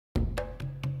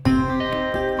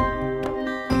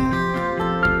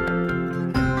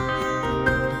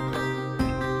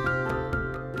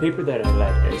paper that I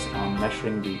led is on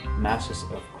measuring the masses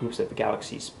of groups of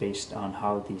galaxies based on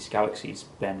how these galaxies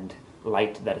bend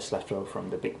light that is left over from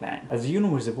the Big Bang. As the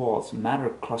universe evolves, matter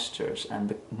clusters, and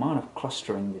the amount of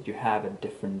clustering that you have at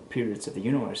different periods of the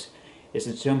universe is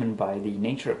determined by the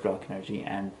nature of dark energy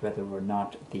and whether or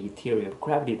not the theory of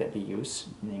gravity that we use,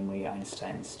 namely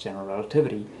Einstein's general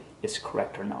relativity, is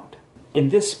correct or not. In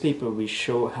this paper, we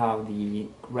show how the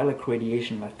relic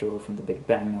radiation left over from the Big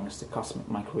Bang, known as the cosmic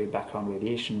microwave background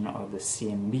radiation, or the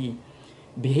CMB,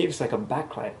 behaves like a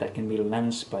backlight that can be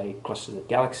lensed by clusters of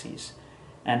galaxies,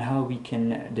 and how we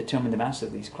can determine the mass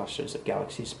of these clusters of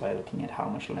galaxies by looking at how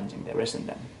much lensing there is in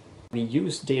them. We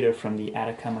use data from the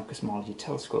Atacama Cosmology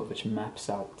Telescope, which maps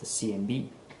out the CMB.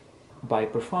 By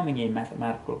performing a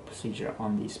mathematical procedure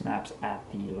on these maps at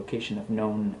the location of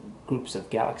known groups of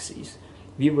galaxies,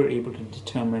 we were able to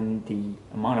determine the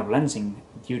amount of lensing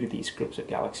due to these groups of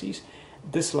galaxies.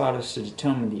 This allowed us to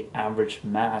determine the average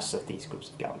mass of these groups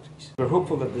of galaxies. We're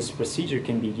hopeful that this procedure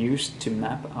can be used to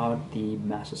map out the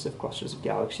masses of clusters of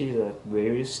galaxies at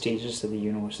various stages of the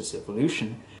universe's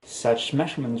evolution. Such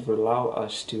measurements will allow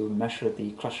us to measure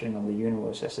the clustering of the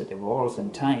universe as it evolves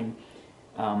in time,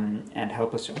 and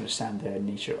help us to understand the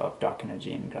nature of dark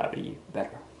energy and gravity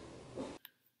better.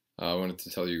 I wanted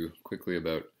to tell you quickly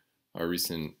about our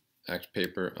recent ACT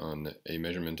paper on a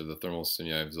measurement of the thermal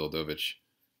Sunyaev-Zeld'ovich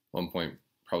 1-point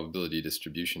probability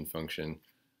distribution function.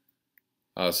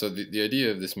 So the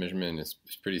idea of this measurement is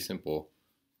pretty simple.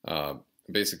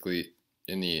 Basically,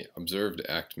 in the observed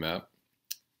ACT map,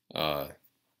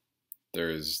 there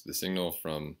is the signal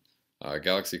from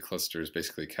galaxy clusters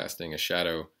basically casting a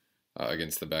shadow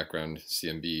against the background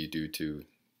CMB due to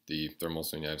the thermal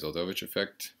Sunyaev-Zeld'ovich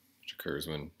effect, which occurs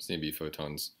when CMB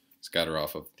photons scatter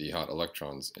off of the hot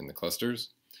electrons in the clusters.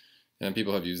 And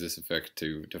people have used this effect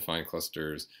to find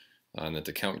clusters and then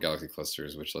to count galaxy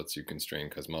clusters, which lets you constrain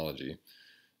cosmology.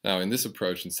 Now, in this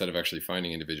approach, instead of actually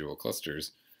finding individual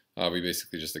clusters, we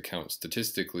basically just account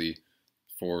statistically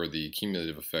for the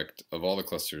cumulative effect of all the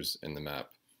clusters in the map,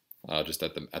 just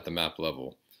at the map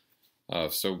level.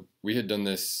 So we had done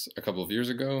this a couple of years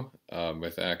ago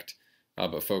with ACT,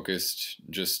 but focused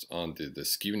just on the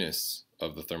skewness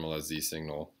of the thermal SZ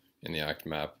signal in the ACT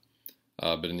map.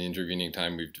 But in the intervening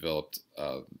time, we've developed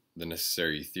the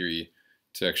necessary theory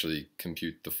to actually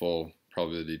compute the full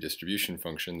probability distribution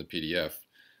function, the PDF,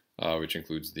 which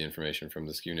includes the information from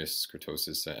the skewness,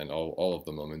 kurtosis, and all of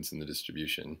the moments in the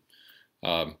distribution.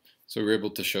 So we were able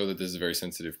to show that this is a very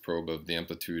sensitive probe of the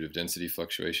amplitude of density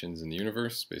fluctuations in the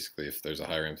universe. Basically, if there's a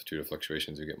higher amplitude of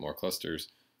fluctuations, you get more clusters,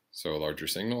 so a larger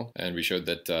signal. And we showed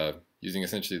that using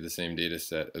essentially the same data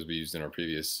set as we used in our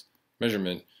previous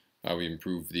measurement, we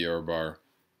improved the error bar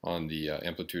on the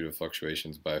amplitude of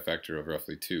fluctuations by a factor of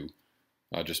roughly 2,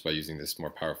 just by using this more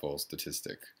powerful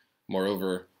statistic.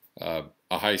 Moreover, a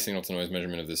high signal-to-noise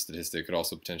measurement of this statistic could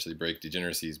also potentially break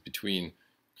degeneracies between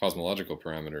cosmological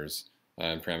parameters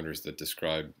and parameters that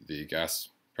describe the gas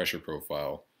pressure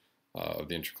profile of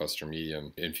the intercluster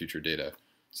medium in future data.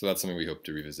 So that's something we hope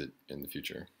to revisit in the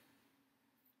future.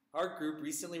 Our group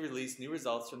recently released new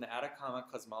results from the Atacama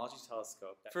Cosmology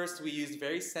Telescope. First, we used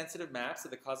very sensitive maps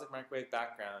of the cosmic microwave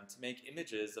background to make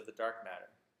images of the dark matter.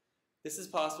 This is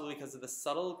possible because of the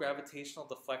subtle gravitational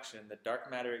deflection that dark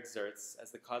matter exerts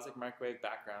as the cosmic microwave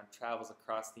background travels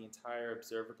across the entire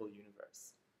observable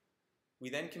universe. We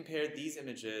then compared these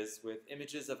images with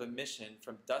images of emission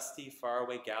from dusty,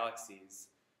 faraway galaxies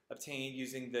obtained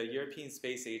using the European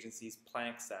Space Agency's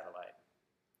Planck satellite.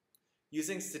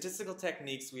 Using statistical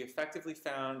techniques, we effectively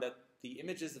found that the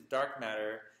images of dark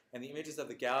matter and the images of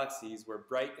the galaxies were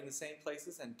bright in the same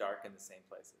places and dark in the same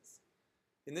places.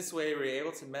 In this way, we were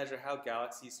able to measure how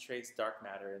galaxies trace dark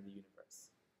matter in the universe.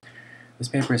 This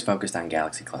paper is focused on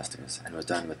galaxy clusters and was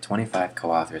done with 25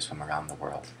 co-authors from around the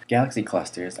world. Galaxy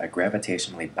clusters are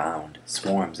gravitationally bound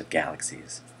swarms of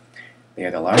galaxies. They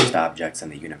are the largest objects in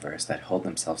the universe that hold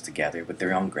themselves together with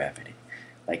their own gravity,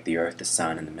 like the Earth, the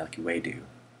Sun, and the Milky Way do.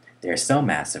 They are so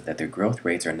massive that their growth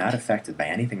rates are not affected by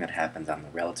anything that happens on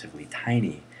the relatively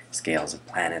tiny scales of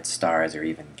planets, stars, or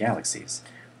even galaxies.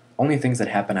 Only things that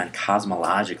happen on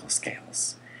cosmological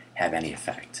scales have any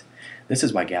effect. This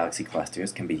is why galaxy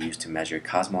clusters can be used to measure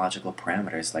cosmological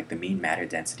parameters like the mean matter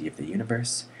density of the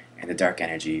universe and the dark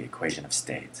energy equation of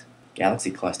state. Galaxy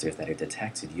clusters that are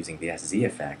detected using the SZ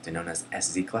effect are known as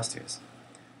SZ clusters.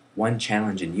 One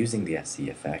challenge in using the SZ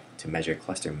effect to measure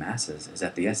cluster masses is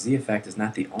that the SZ effect is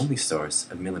not the only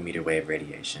source of millimeter wave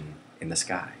radiation in the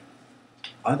sky.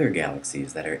 Other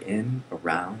galaxies that are in,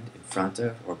 around, in front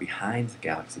of, or behind the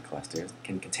galaxy clusters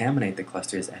can contaminate the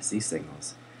cluster's SZ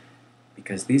signals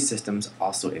because these systems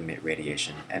also emit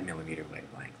radiation at millimeter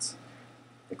wavelengths.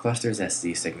 The cluster's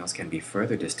SZ signals can be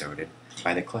further distorted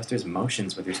by the cluster's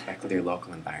motions with respect to their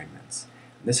local environments.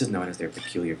 This is known as their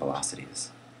peculiar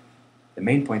velocities. The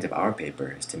main point of our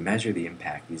paper is to measure the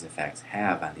impact these effects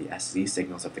have on the SZ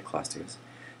signals of the clusters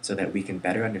so that we can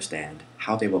better understand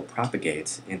how they will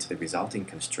propagate into the resulting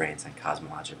constraints on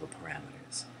cosmological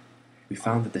parameters. We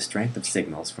found that the strength of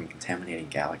signals from contaminating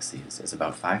galaxies is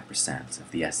about 5%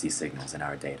 of the SZ signals in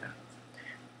our data.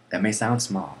 That may sound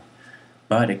small,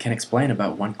 but it can explain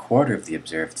about 1/4 of the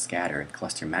observed scatter and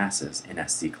cluster masses in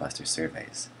SZ cluster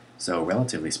surveys. So,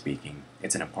 relatively speaking,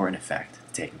 it's an important effect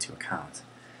to take into account.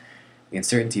 The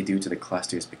uncertainty due to the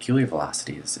cluster's peculiar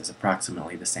velocities is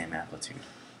approximately the same amplitude,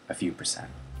 a few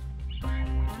percent.